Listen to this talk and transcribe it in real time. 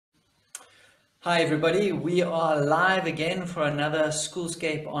Hi everybody, we are live again for another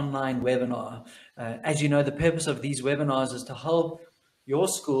Schoolscape online webinar. As you know, the purpose of these webinars is to help your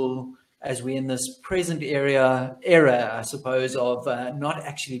school as we're in this present era, I suppose, of not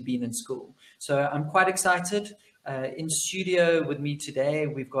actually being in school. So I'm quite excited. In studio with me today,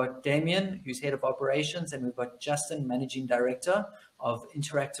 we've got Damien, who's Head of Operations, and we've got Justin, Managing Director of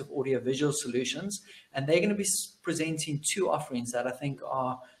Interactive Audiovisual Solutions. And they're going to be presenting two offerings that I think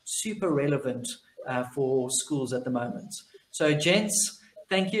are super relevant for schools at the moment. So gents,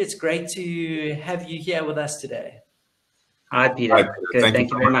 thank you. It's great to have you here with us today. Hi, Peter. Hi, Peter. Good.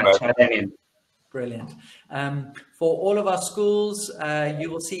 Thank you very much. Hi, Damien. Brilliant. For all of our schools, you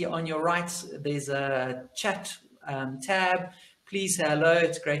will see on your right, there's a chat tab. Please say hello.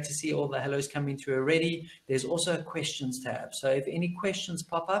 It's great to see all the hellos coming through already. There's also a questions tab. So if any questions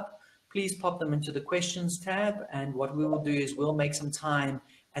pop up, please pop them into the questions tab. And what we will do is we'll make some time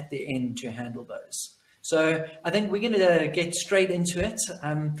at the end to handle those. So I think we're going to get straight into it.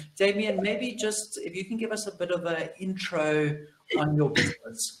 Damien, maybe just if you can give us a bit of an intro on your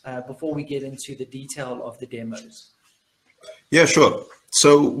business before we get into the detail of the demos. Yeah, sure.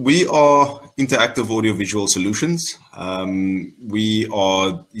 So we are Interactive Audiovisual Solutions. We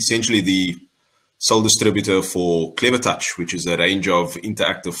are essentially the sole distributor for Clever Touch, which is a range of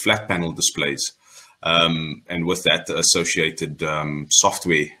interactive flat panel displays. And with that associated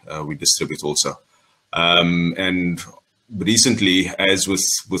software we distribute also. And recently, as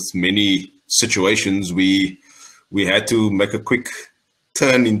with many situations, we had to make a quick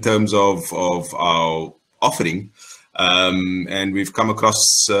turn in terms of our offering. And we've come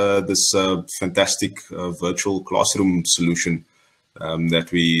across this fantastic virtual classroom solution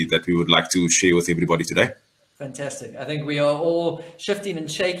that we would like to share with everybody today. Fantastic. I think we are all shifting and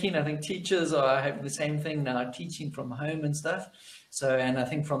shaking. I think teachers are having the same thing now, teaching from home and stuff. So, and I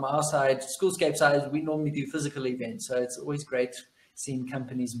think from our side, Schoolscape side, we normally do physical events. So it's always great seeing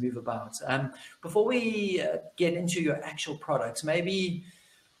companies move about. Before we get into your actual products, maybe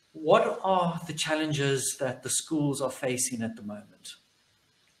what are the challenges that the schools are facing at the moment?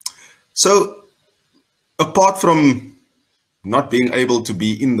 So apart from not being able to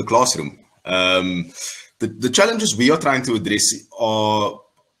be in the classroom, the challenges we are trying to address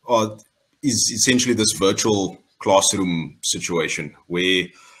is essentially this virtual classroom situation where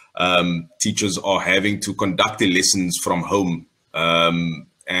teachers are having to conduct their lessons from home,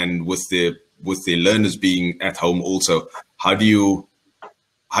 and with their learners being at home also. How do you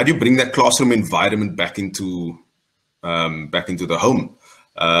bring that classroom environment back into the home?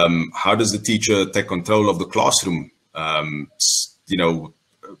 How does the teacher take control of the classroom,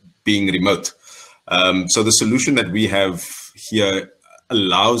 being remote? So the solution that we have here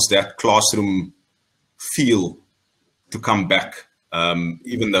allows that classroom feel to come back,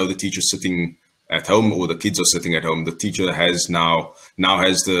 even though the teacher's sitting at home or the kids are sitting at home. The teacher has now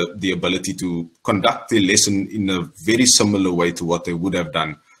has the ability to conduct their lesson in a very similar way to what they would have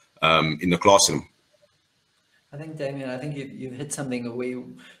done in the classroom. I think, Damien, I think you've hit something.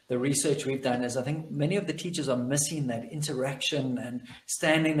 The research we've done is I think many of the teachers are missing that interaction and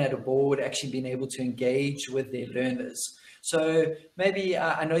standing at a board, actually being able to engage with their learners. So maybe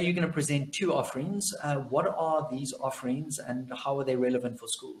I know you're going to present two offerings. What are these offerings and how are they relevant for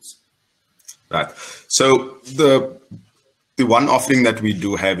schools? Right. So the one offering that we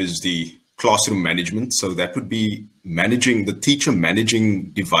do have is the classroom management. So that would be the teacher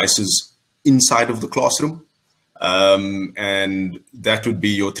managing devices inside of the classroom. And that would be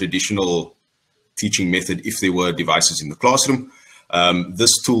your traditional teaching method if there were devices in the classroom.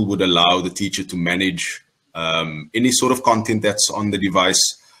 This tool would allow the teacher to manage any sort of content that's on the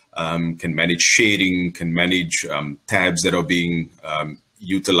device, can manage sharing, can manage tabs that are being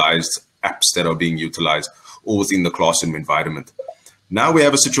utilized, apps that are being utilized, all within the classroom environment. Now we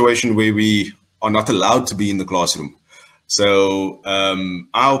have a situation where we are not allowed to be in the classroom. So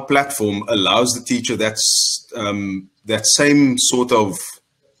our platform allows the teacher that same sort of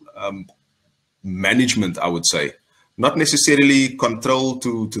management, I would say. Not necessarily control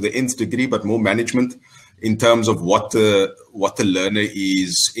to the nth degree, but more management in terms of what the learner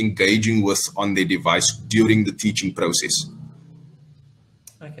is engaging with on their device during the teaching process.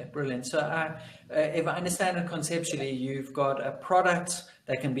 Okay, brilliant. So if I understand it conceptually, you've got a product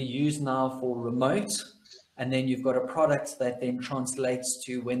that can be used now for remote, and then you've got a product that then translates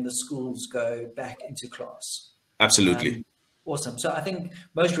to when the schools go back into class. Absolutely. Awesome. So I think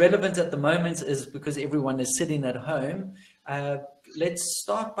most relevant at the moment is because everyone is sitting at home. Let's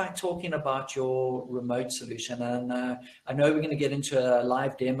start by talking about your remote solution. And I know we're going to get into a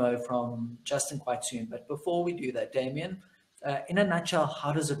live demo from Justin quite soon. But before we do that, Damien, in a nutshell,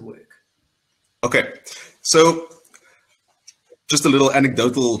 how does it work? Okay, so just a little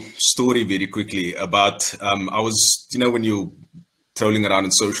anecdotal story very quickly about, I was, when you trolling around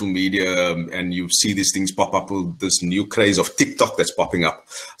on social media and you see these things pop up with this new craze of TikTok that's popping up.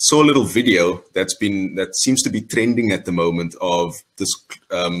 Saw a little video that seems to be trending at the moment of this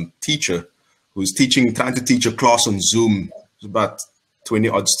teacher who's trying to teach a class on Zoom. There's about 20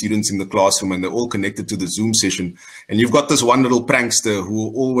 odd students in the classroom and they're all connected to the Zoom session. And you've got this one little prankster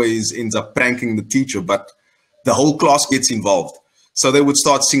who always ends up pranking the teacher, but the whole class gets involved. So they would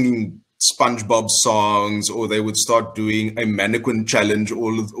start singing SpongeBob songs, or they would start doing a mannequin challenge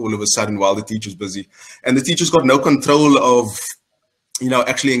all of a sudden while the teacher's busy. And the teacher's got no control of,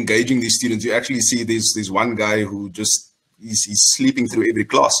 actually engaging these students. You actually see there's one guy who just, he's sleeping through every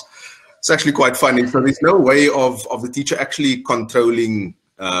class. It's actually quite funny. So there's no way of the teacher actually controlling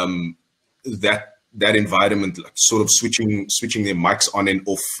that environment, like sort of switching their mics on and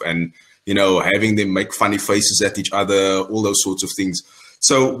off, and having them make funny faces at each other, all those sorts of things.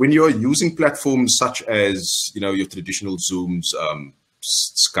 So when you're using platforms such as your traditional Zooms,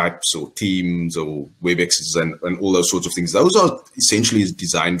 Skypes or Teams or WebExes and all those sorts of things, those are essentially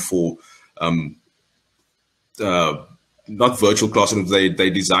designed for not virtual classrooms. They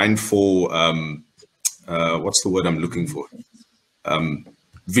designed for what's the word I'm looking for?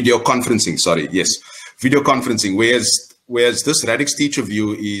 Video conferencing. Sorry, yes, video conferencing. Whereas this Radix Teacher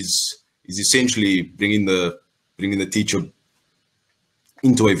View is essentially bringing the teacher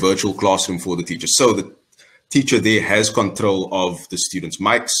into a virtual classroom for the teacher. So the teacher there has control of the students'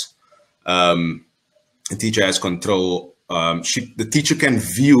 mics. The teacher has control. The teacher can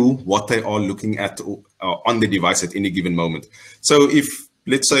view what they are looking at on the device at any given moment. So if,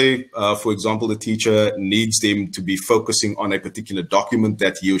 let's say, for example, the teacher needs them to be focusing on a particular document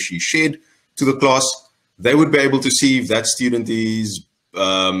that he or she shared to the class, they would be able to see if that student is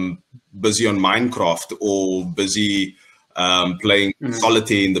busy on Minecraft or busy playing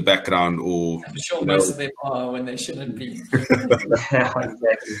solitaire in the background, or I'm sure most of them are when they shouldn't be.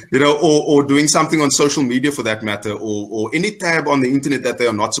 Or doing something on social media for that matter, or any tab on the internet that they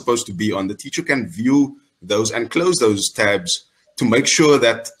are not supposed to be on. The teacher can view those and close those tabs to make sure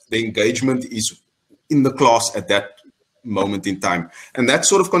that the engagement is in the class at that moment in time. And that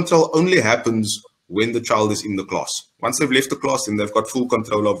sort of control only happens when the child is in the class. Once they've left the class, then they've got full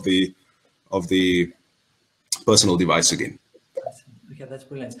control of the personal device again. Okay, that's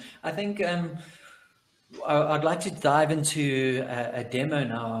brilliant. I think I'd like to dive into a demo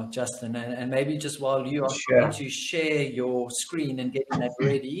now, Justin, and maybe just while you are going to share your screen and getting that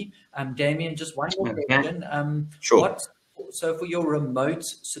ready, Damien, just one more question. Sure. So for your remote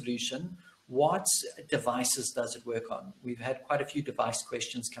solution, what devices does it work on? We've had quite a few device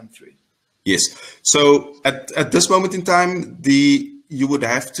questions come through. Yes. So at this moment in time, you would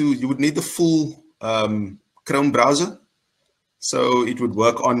need the full Chrome browser. So it would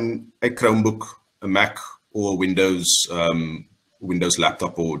work on a Chromebook, a Mac, or Windows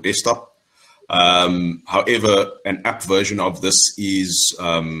laptop or desktop. However, an app version of this is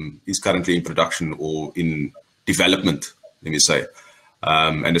currently in production or in development, let me say.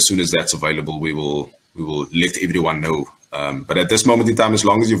 And as soon as that's available, we will let everyone know. But at this moment in time, as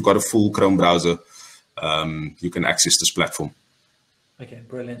long as you've got a full Chrome browser, you can access this platform. Okay,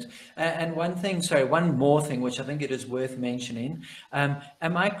 brilliant. And one more thing, which I think it is worth mentioning. Am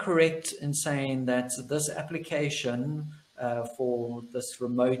I correct in saying that this application for this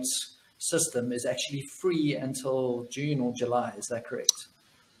remote system is actually free until June or July? Is that correct?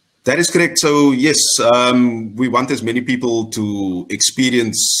 That is correct. So yes, we want as many people to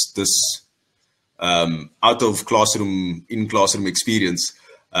experience this out of classroom, in classroom experience.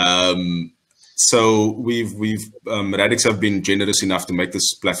 So Radix have been generous enough to make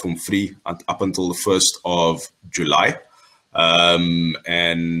this platform free up until the 1st of July.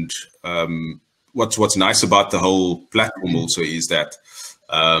 And what's nice about the whole platform also is that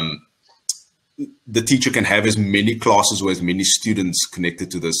the teacher can have as many classes or as many students connected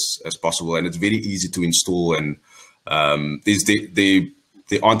to this as possible, and it's very easy to install. And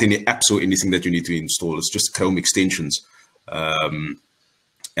there aren't any apps or anything that you need to install. It's just Chrome extensions.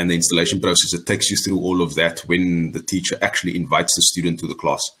 And the installation process, it takes you through all of that when the teacher actually invites the student to the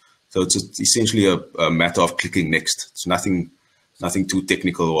class. So it's essentially a matter of clicking next. It's nothing too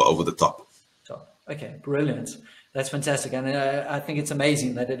technical or over the top. Okay, brilliant. That's fantastic. And I think it's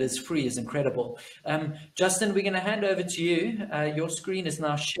amazing that it is free. It's incredible. Justin, we're going to hand over to you. Your screen is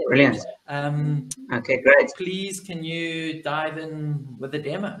now shared. Brilliant. Okay, great. Please, can you dive in with the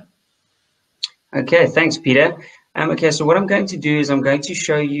demo? Okay, thanks, Peter. Okay, so what I'm going to do is I'm going to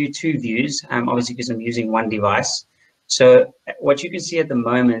show you two views, obviously because I'm using one device. So what you can see at the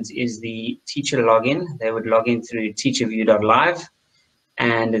moment is the teacher login. They would log in through teacherview.live,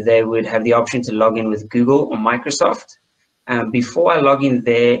 and they would have the option to log in with Google or Microsoft. Before I log in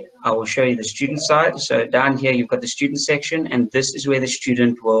there, I will show you the student side. So down here, you've got the student section, and this is where the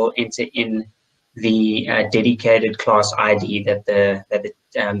student will enter in the dedicated class ID that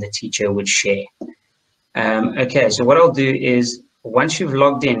the teacher would share. Okay, so what I'll do is, once you've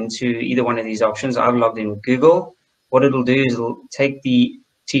logged in to either one of these options, I've logged in with Google. What it'll do is it'll take the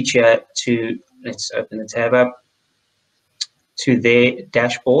teacher to, let's open the tab up, to their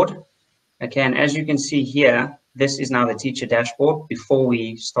dashboard. Okay, and as you can see here, this is now the teacher dashboard before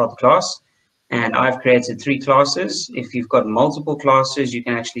we start the class. And I've created 3 classes. If you've got multiple classes, you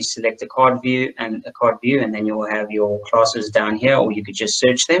can actually select a card view, and then you'll have your classes down here, or you could just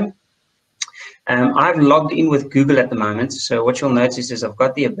search them. I've logged in with Google at the moment. So what you'll notice is I've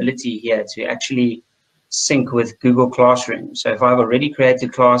got the ability here to actually sync with Google Classroom. So if I've already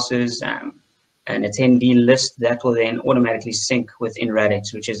created classes, an attendee list, that will then automatically sync within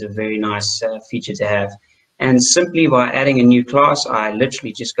Radix, which is a very nice feature to have. And simply by adding a new class, I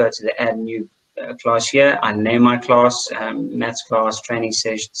literally just go to the add new class here. I name my class, maths class, training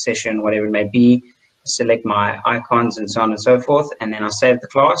session, whatever it may be, select my icons and so on and so forth, and then I save the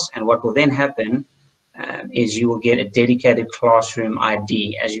class. And what will then happen is you will get a dedicated classroom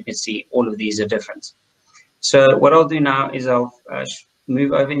ID. As you can see, all of these are different. So what I'll do now is I'll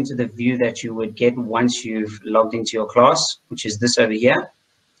move over into the view that you would get once you've logged into your class, which is this over here.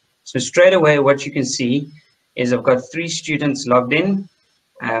 So straight away, what you can see is I've got 3 students logged in.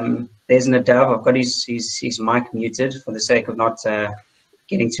 There's Nadav. I've got his mic muted for the sake of not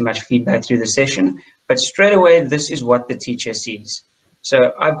getting too much feedback through the session. But straight away, this is what the teacher sees.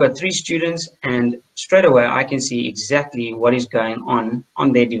 So I've got 3 students, and straight away, I can see exactly what is going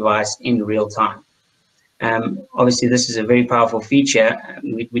on their device in real time. Obviously, this is a very powerful feature.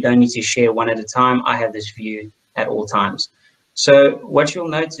 We don't need to share one at a time. I have this view at all times. So what you'll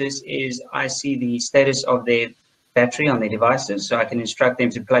notice is I see the status of their battery on their devices, so I can instruct them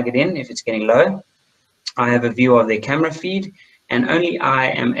to plug it in if it's getting low. I have a view of their camera feed, and only I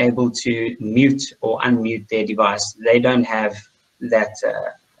am able to mute or unmute their device. They don't have that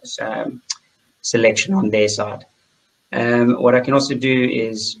selection on their side. What I can also do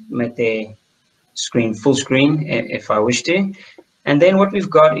is make their screen full screen if I wish to. And then what we've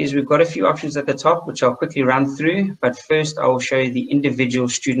got is we've got a few options at the top, which I'll quickly run through. But first, I will show you the individual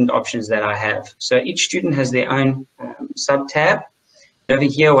student options that I have. So each student has their own sub-tab. Over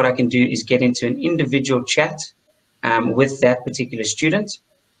here, what I can do is get into an individual chat with that particular student.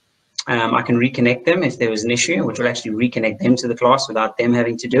 I can reconnect them if there was an issue, which will actually reconnect them to the class without them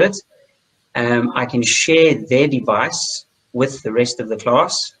having to do it. I can share their device with the rest of the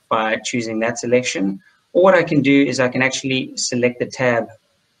class by choosing that selection. Or what I can do is I can actually select the tab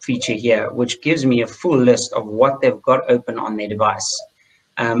feature here, which gives me a full list of what they've got open on their device.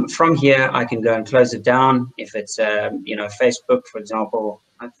 From here, I can go and close it down. If it's, Facebook, for example,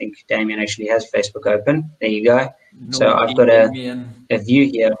 I think Damien actually has Facebook open. There you go. No, so I've got a view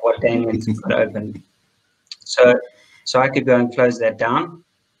here of what Damien's got open. So I could go and close that down,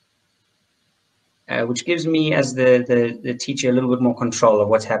 which gives me, as the teacher, a little bit more control of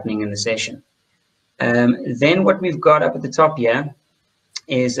what's happening in the session. Then what we've got up at the top here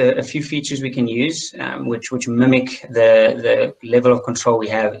is a few features we can use, which mimic the level of control we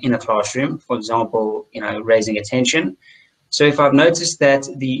have in a classroom. For example, raising attention. So if I've noticed that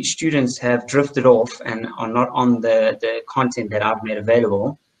the students have drifted off and are not on the content that I've made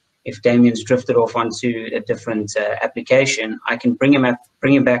available, if Damien's drifted off onto a different application, I can bring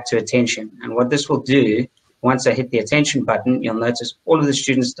him back to attention. And what this will do, once I hit the attention button, you'll notice all of the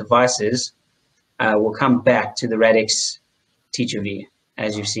students' devices will come back to the Radix teacher view,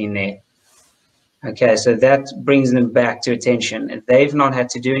 as you've seen there. Okay, so that brings them back to attention. They've not had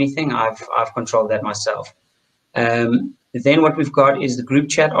to do anything. I've controlled that myself. Then what we've got is the group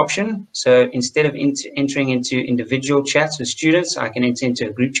chat option. So instead of entering into individual chats with students, I can enter into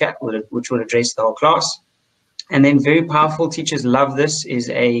a group chat, which will address the whole class. And then very powerful, teachers love this, is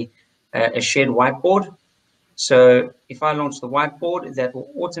a shared whiteboard. So if I launch the whiteboard, that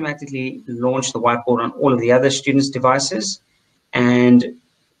will automatically launch the whiteboard on all of the other students' devices. And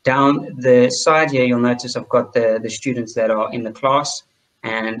down the side here, you'll notice I've got the students that are in the class,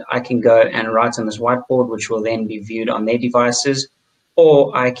 and I can go and write on this whiteboard, which will then be viewed on their devices.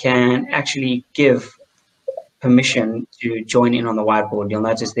 Or I can actually give permission to join in on the whiteboard. You'll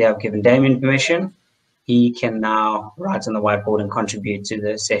notice there I've given Damien permission. He can now write on the whiteboard and contribute to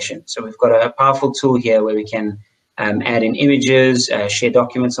the session. So we've got a powerful tool here where we can add in images, share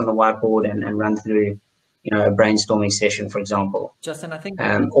documents on the whiteboard, and run through a brainstorming session, for example. Justin, I think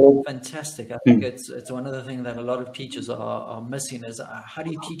Or fantastic. I think it's one of the things that a lot of teachers are missing is how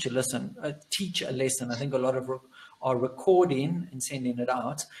do you teach a lesson? I think a lot of are recording and sending it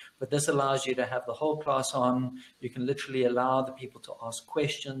out, but this allows you to have the whole class on. You can literally allow the people to ask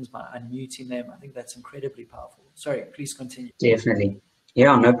questions by unmuting them. I think that's incredibly powerful. Sorry, please continue. Definitely.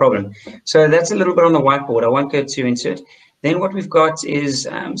 Yeah, no problem. So that's a little bit on the whiteboard. I won't go too into it. Then what we've got is,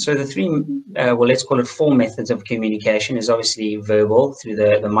 so the three, let's call it 4 methods of communication is obviously verbal through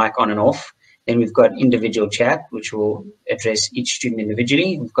the mic on and off. Then we've got individual chat, which will address each student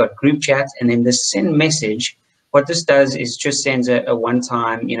individually. We've got group chat, and then the send message. What this does is just sends a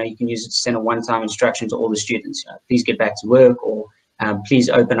one-time, you can use it to send a one-time instruction to all the students. Please get back to work, or please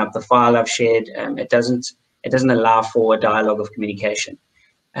open up the file I've shared. It doesn't allow for a dialogue of communication.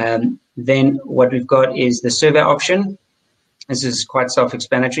 Then what we've got is the survey option. This is quite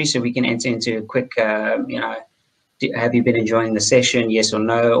self-explanatory, so we can enter into a quick, have you been enjoying the session, yes or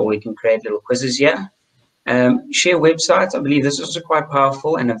no, or we can create little quizzes here. Share websites, I believe this is also quite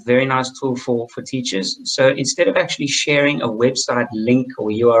powerful and a very nice tool for teachers. So instead of actually sharing a website link or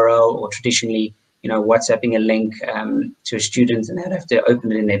URL, or traditionally, WhatsApping a link to a student and they'd have to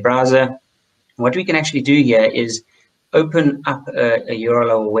open it in their browser, what we can actually do here is open up a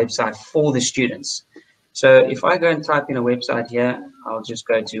URL or website for the students. So if I go and type in a website here, I'll just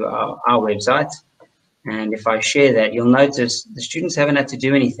go to our website. And if I share that, you'll notice the students haven't had to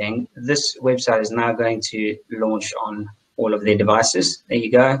do anything. This website is now going to launch on all of their devices. There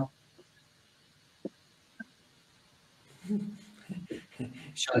you go.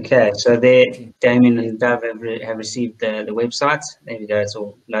 Okay, so there, Damien and Dove have received the website. There we go, it's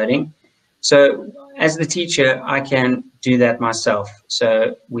all loading. So as the teacher, I can do that myself.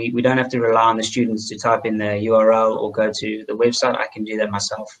 So we don't have to rely on the students to type in the URL or go to the website. I can do that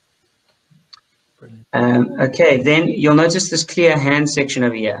myself. Okay, then you'll notice this clear hand section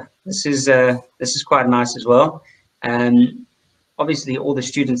over here. This is quite nice as well. Obviously, all the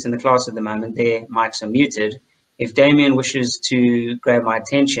students in the class at the moment, their mics are muted. If Damien wishes to grab my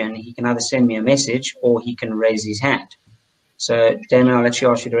attention, he can either send me a message or he can raise his hand. So Damien, I'll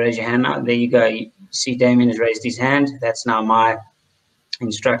actually ask you to raise your hand now. There you go. You see Damien has raised his hand. That's now my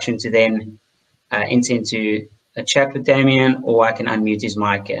instruction to then enter into a chat with Damien, or I can unmute his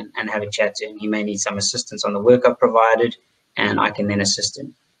mic and have a chat to him. He may need some assistance on the work I've provided, and I can then assist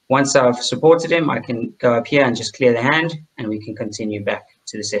him. Once I've supported him, I can go up here and just clear the hand, and we can continue back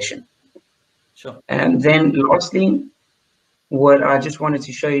to the session. Sure. And then lastly, what I just wanted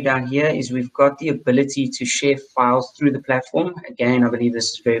to show you down here is we've got the ability to share files through the platform. Again, I believe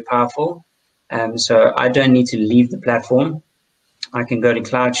this is very powerful. So I don't need to leave the platform. I can go to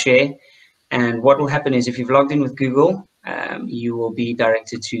Cloud Share. And what will happen is if you've logged in with Google, you will be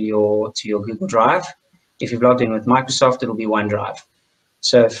directed to your Google Drive. If you've logged in with Microsoft, it'll be OneDrive.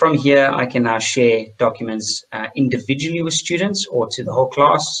 So from here, I can now share documents individually with students or to the whole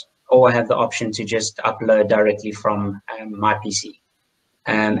class, or I have the option to just upload directly from my PC.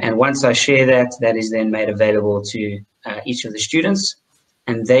 And once I share that, that is then made available to each of the students.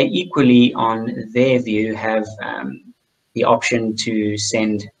 And they equally, on their view, have the option to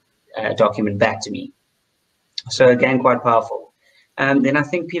send a document back to me. So again, quite powerful. Then I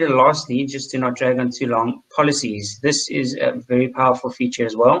think, Peter, lastly, just to not drag on too long, policies. This is a very powerful feature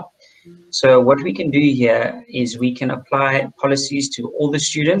as well. So what we can do here is we can apply policies to all the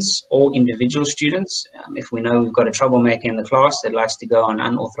students or individual students. If we know we've got a troublemaker in the class that likes to go on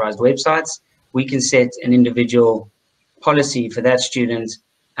unauthorized websites, we can set an individual policy for that student,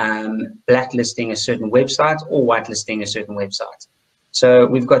 blacklisting a certain website or whitelisting a certain website. So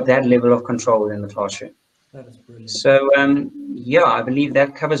we've got that level of control within the classroom. That is brilliant. So, yeah, I believe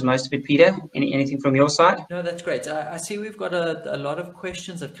that covers most of it, Peter. Anything from your side? No, that's great. I see we've got a lot of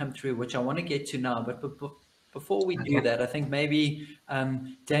questions that come through, which I want to get to now. But before we do that, I think maybe,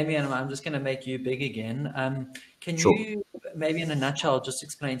 Damien, I'm just going to make you big again. Can you maybe in a nutshell just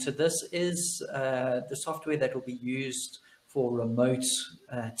explain? So this is the software that will be used for remote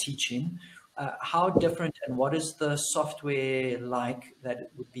teaching. How different and what is the software like that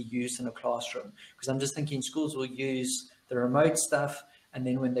would be used in a classroom? Because I'm just thinking schools will use the remote stuff, and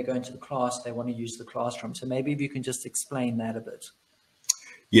then when they go into the class, they want to use the classroom. So maybe if you can just explain that a bit.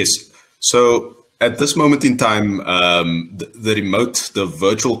 Yes. So at this moment in time, the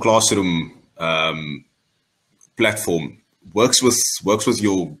virtual classroom platform works with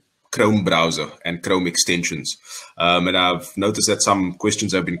your Chrome browser and Chrome extensions. And I've noticed that some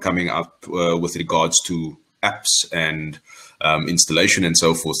questions have been coming up with regards to apps and installation and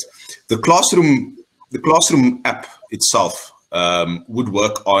so forth. The classroom app itself would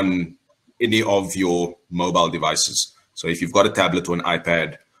work on any of your mobile devices. So if you've got a tablet or an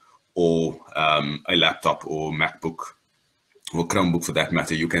iPad or a laptop or MacBook or Chromebook for that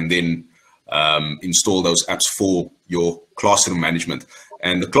matter, you can then install those apps for your classroom management.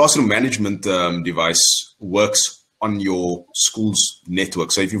 And the classroom management device works on your school's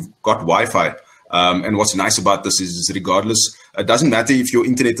network. So if you've got Wi-Fi, and what's nice about this is regardless, it doesn't matter if your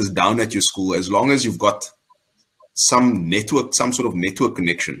internet is down at your school, as long as you've got some network, some sort of network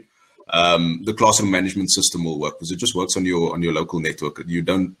connection, the classroom management system will work, because it just works on your local network. You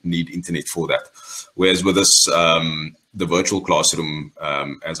don't need internet for that. Whereas with this, the virtual classroom,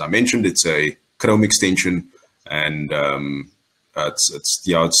 as I mentioned, it's a Chrome extension, and you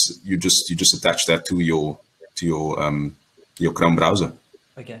just attach that to your Chrome browser.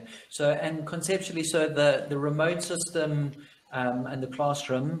 Okay. So, and conceptually, so the remote system and the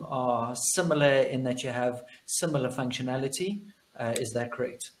classroom are similar in that you have similar functionality. Is that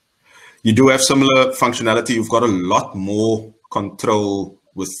correct? You do have similar functionality. You've got a lot more control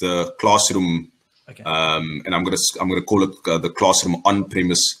with the classroom, okay. And I'm gonna call it the classroom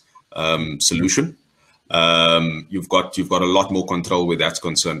on-premise solution. You've got a lot more control where that's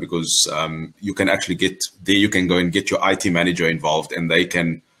concerned, because you can actually you can go and get your IT manager involved, and they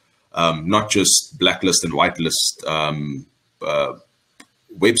can not just blacklist and whitelist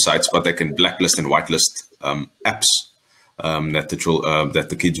websites, but they can blacklist and whitelist apps that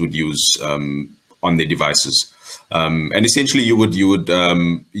the kids would use on their devices. And essentially, you would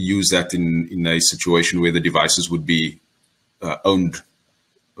use that in a situation where the devices would be owned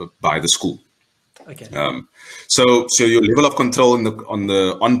by the school. Okay. So your level of control on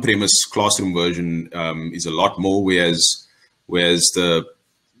the on-premise classroom version is a lot more, whereas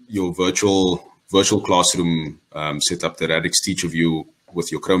your virtual classroom setup, the Radix Teacher View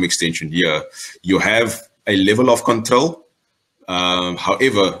with your Chrome extension here, you have a level of control.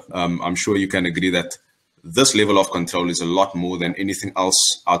 However, I'm sure you can agree that this level of control is a lot more than anything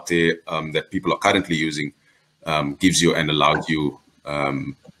else out there that people are currently using, gives you and allows you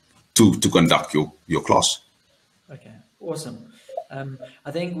to conduct your class. Okay, awesome.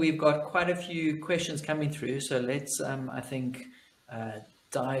 I think we've got quite a few questions coming through, so let's I think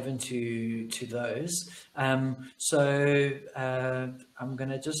dive into those. So I'm going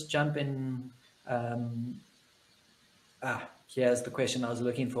to just jump in. Here's the question I was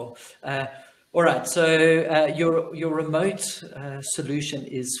looking for. All right, so your remote solution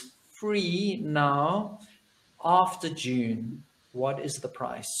is free now. After June, what is the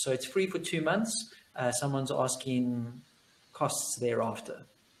price? So it's free for 2 months. Someone's asking costs thereafter.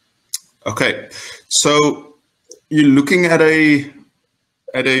 Okay, so you're looking at a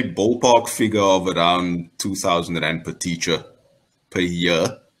ballpark figure of around 2,000 Rand per teacher per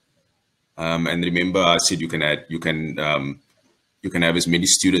year. And remember, I said you can have as many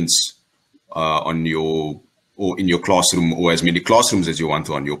students in your classroom, or as many classrooms as you want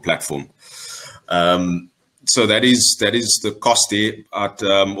on your platform. So that is the cost there. But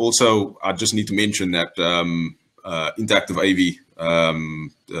also, I just need to mention that Interactive AV,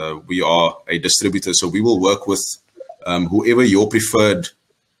 we are a distributor, so we will work with whoever your preferred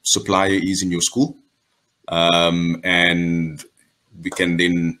supplier is in your school, and we can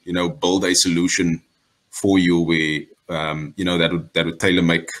then build a solution for you where that would tailor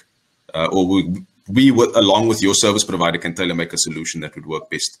make, or we along with your service provider can tailor make a solution that would work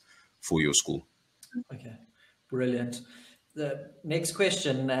best for your school. Okay, brilliant. The next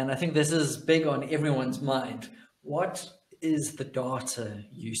question, and I think this is big on everyone's mind: what is the data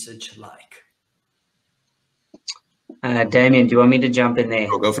usage like? Damien, do you want me to jump in there?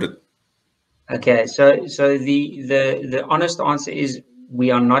 Go for it. Okay, so the honest answer is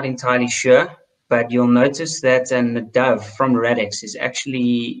we are not entirely sure, but you'll notice that Dove from Radix is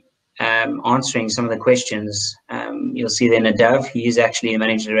actually answering some of the questions. You'll see there Dove, he is actually a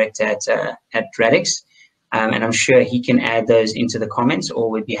managing director at Radix, and I'm sure he can add those into the comments, or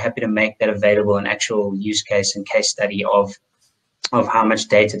we'd be happy to make that available, an actual use case and case study of how much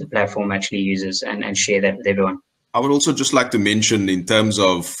data the platform actually uses, and share that with everyone. I would also just like to mention, in terms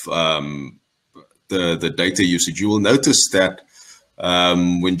of the data usage, you will notice that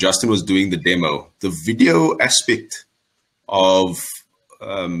when Justin was doing the demo, the video aspect of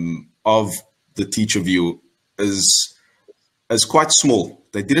the teacher view is quite small.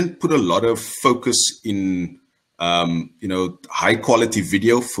 They didn't put a lot of focus in high quality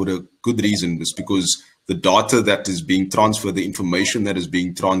video for a good reason. It's because the data that is being transferred, the information that is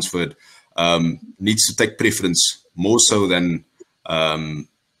being transferred, needs to take preference more so than I,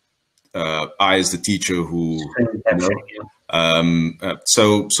 as the teacher, who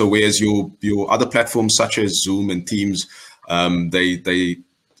so whereas your other platforms such as Zoom and Teams, they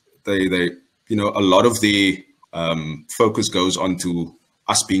a lot of the focus goes on to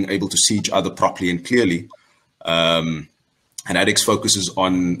us being able to see each other properly and clearly. And ADEX focuses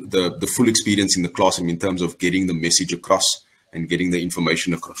on the full experience in the classroom in terms of getting the message across and getting the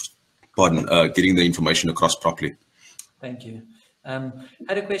information across. Getting the information across properly. Thank you. I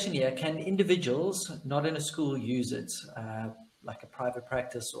had a question here. Can individuals, not in a school, use it, like a private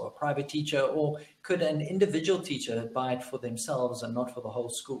practice or a private teacher, or could an individual teacher buy it for themselves and not for the whole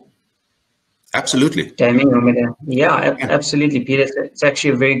school? Absolutely. Damien, yeah, absolutely, Peter. It's actually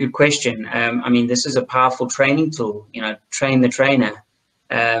a very good question. I mean, this is a powerful training tool, train the trainer,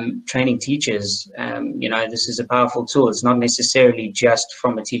 training teachers. This is a powerful tool. It's not necessarily just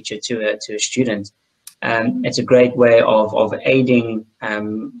from a teacher to a student. It's a great way of aiding,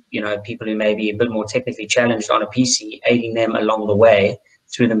 people who may be a bit more technically challenged on a PC, aiding them along the way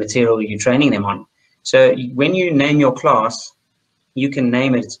through the material you're training them on. So when you name your class, you can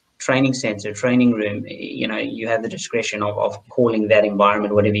name it training center, training room. You have the discretion of calling that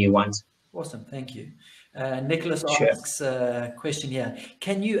environment whatever you want. Awesome, thank you. Nicholas asks a question here.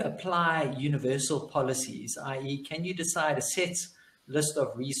 Can you apply universal policies, i.e. can you decide a set list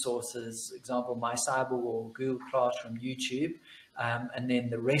of resources, example, My Cyber or Google Classroom, YouTube, and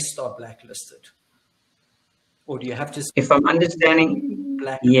then the rest are blacklisted? Or do you have to... If I'm understanding,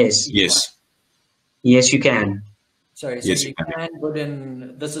 yes, you can. Sorry, so yes, you can put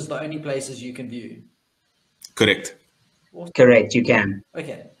in, this is the only places you can view? Correct. Awesome. Correct, you can.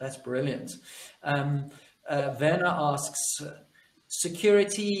 Okay, that's brilliant. Werner asks,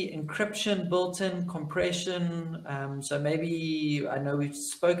 security, encryption, built-in compression. So maybe, I know we've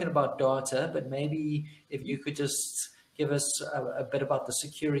spoken about data, but maybe if you could just give us a bit about the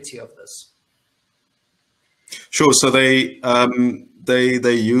security of this. Sure. So they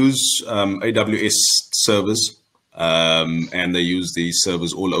use AWS servers, and they use these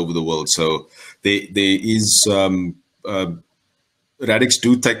servers all over the world. So there is Radix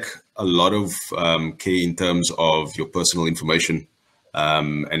do take a lot of care in terms of your personal information,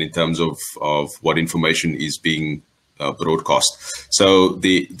 and in terms of what information is being broadcast. So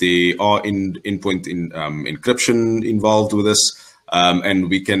they are endpoint encryption involved with this, and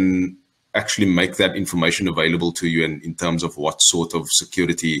we can actually make that information available to you in terms of what sort of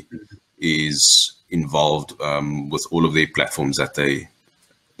security is involved with all of the platforms that they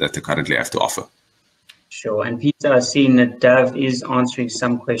currently have to offer. Sure. And Peter, I've seen that Dove is answering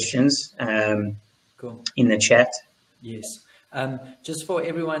some questions cool. in the chat. Yes. Just for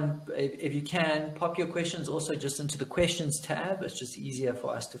everyone, if you can, pop your questions also just into the questions tab. It's just easier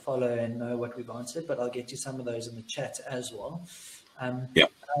for us to follow and know what we've answered, but I'll get you some of those in the chat as well.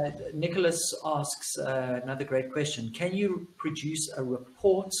 Nicholas asks another great question. Can you produce a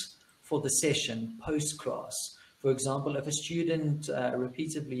report for the session post-class? For example, if a student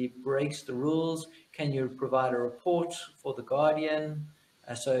repeatedly breaks the rules, can you provide a report for the guardian?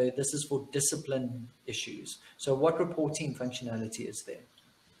 So this is for discipline issues. So what reporting functionality is there?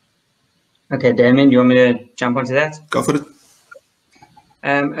 Okay, Damien, do you want me to jump onto that? Go for it.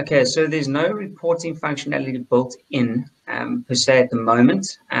 Okay, so there's no reporting functionality built in per se at the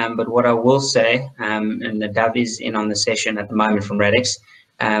moment, but what I will say, and the Dove is in on the session at the moment from Radix,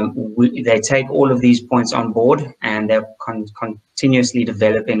 they take all of these points on board and they're continuously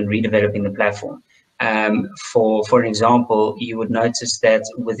developing and redeveloping the platform. For an example, you would notice that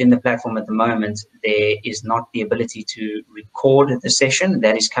within the platform at the moment, there is not the ability to record the session.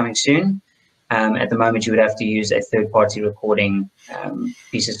 That is coming soon. At the moment, you would have to use a third-party recording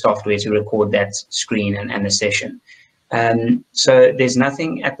piece of software to record that screen and the session. So there's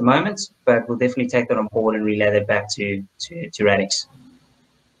nothing at the moment, but we'll definitely take that on board and relay that back to Radix.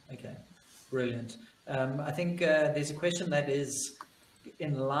 Okay, brilliant. I think there's a question that is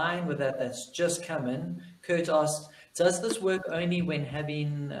in line with that's just come in. Kurt asked, does this work only when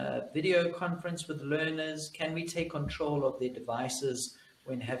having a video conference with learners? Can we take control of their devices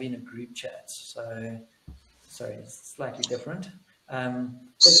when having a group chat? So, sorry, it's slightly different.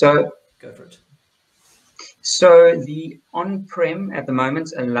 So go for it. So the on-prem at the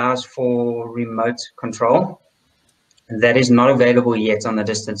moment allows for remote control. That is not available yet on the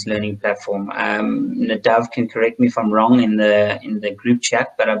distance learning platform. Nadav can correct me if I'm wrong in the group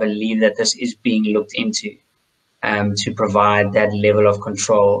chat, but I believe that this is being looked into to provide that level of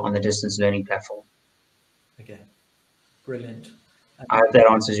control on the distance learning platform. Okay, brilliant. I hope that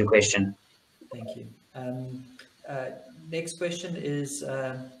answers your question. Thank you. Next question is,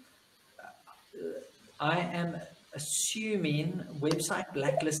 I am assuming website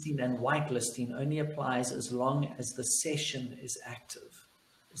blacklisting and whitelisting only applies as long as the session is active.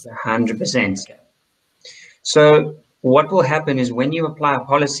 Is that 100%. Okay. So what will happen is when you apply a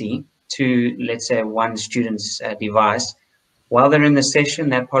policy, to, let's say, one student's device, while they're in the session,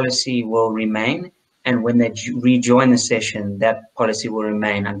 that policy will remain. And when they rejoin the session, that policy will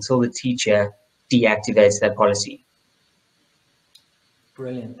remain until the teacher deactivates that policy.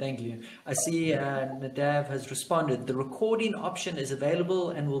 Brilliant, thank you. I see Nadav has responded. The recording option is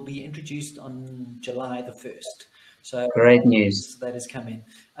available and will be introduced on July the 1st. So great news. That is coming.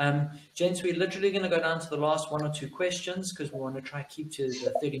 Gents, we're literally going to go down to the last 1 or 2 questions because we want to try to keep to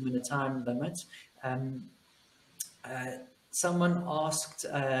the 30-minute time limit. Someone asked,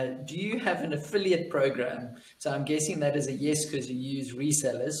 do you have an affiliate program? So I'm guessing that is a yes because you use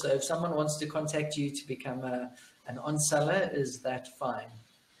resellers. So if someone wants to contact you to become an on-seller, is that fine?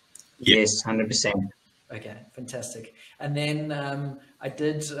 Yes, 100%. Okay, fantastic. And then I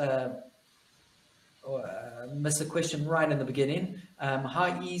did miss a question right in the beginning.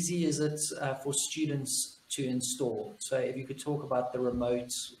 How easy is it for students to install? So if you could talk about the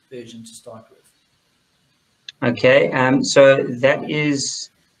remote version to start with. Okay, so that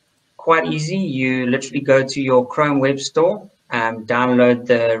is quite easy. You literally go to your Chrome web store, download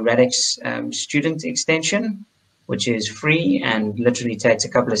the Radix student extension, which is free and literally takes a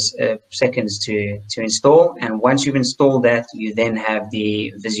couple of seconds to install. And once you've installed that, you then have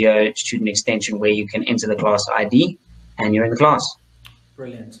the Visio student extension where you can enter the class ID and you're in the class.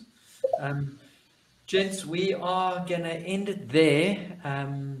 Brilliant. Gents, we are going to end it there.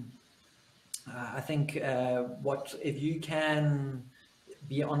 I think if you can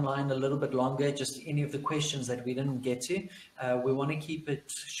be online a little bit longer, just any of the questions that we didn't get to, we want to keep it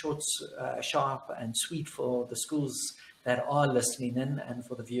short, sharp and sweet for the schools that are listening in and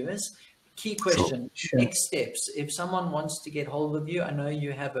for the viewers. Key question, sure. Next steps. If someone wants to get hold of you, I know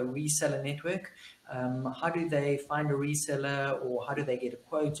you have a reseller network. How do they find a reseller, or how do they get a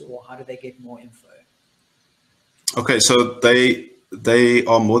quote, or how do they get more info? Okay, so they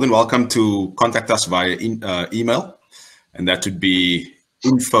are more than welcome to contact us via email, and that would be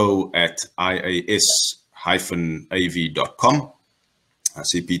info@ias-av.com. I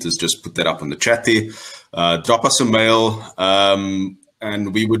see Peter's just put that up on the chat there. Drop us a mail,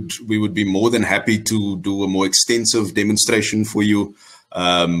 and we would be more than happy to do a more extensive demonstration for you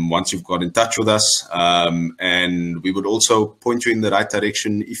once you've got in touch with us. And we would also point you in the right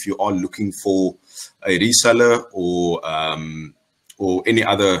direction if you are looking for a reseller or any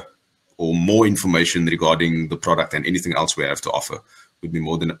other or more information regarding the product and anything else we have to offer. We'd be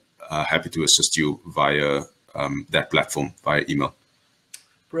more than happy to assist you via that platform, via email.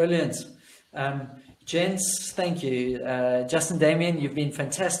 Brilliant. Gents, thank you. Justin, Damien, you've been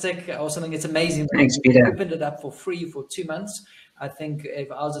fantastic. I also think it's amazing. Thanks, Peter. You opened it up for free for 2 months. I think if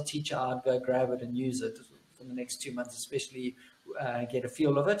I was a teacher, I'd go grab it and use it for the next 2 months, especially get a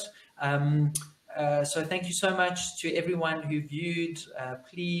feel of it. So thank you so much to everyone who viewed.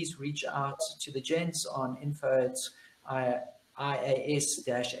 Please reach out to the gents on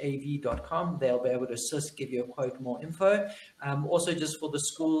info@ias-av.com. They'll be able to assist, give you a quote, more info. Also, just for the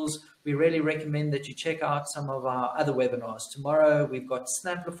schools, we really recommend that you check out some of our other webinars. Tomorrow, we've got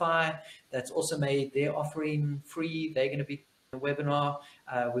Snaplify that's also made their offering free. They're going to be a webinar.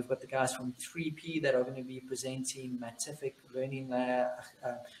 We've got the guys from 3P that are going to be presenting Matific Learning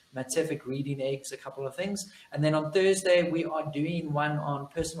Matific Reading Eggs, a couple of things. And then on Thursday, we are doing one on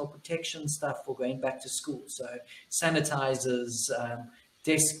personal protection stuff for going back to school. So sanitizers,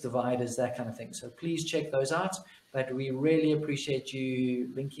 desk dividers, that kind of thing. So please check those out. But we really appreciate you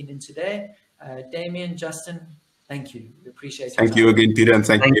linking in today. Damien, Justin, thank you. We appreciate it. Thank you again, Peter, and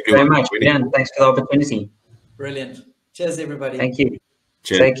thank you very much, Peter, and thanks for the opportunity. Brilliant. Cheers, everybody. Thank you.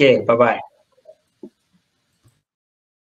 Cheers. Take care. Bye-bye.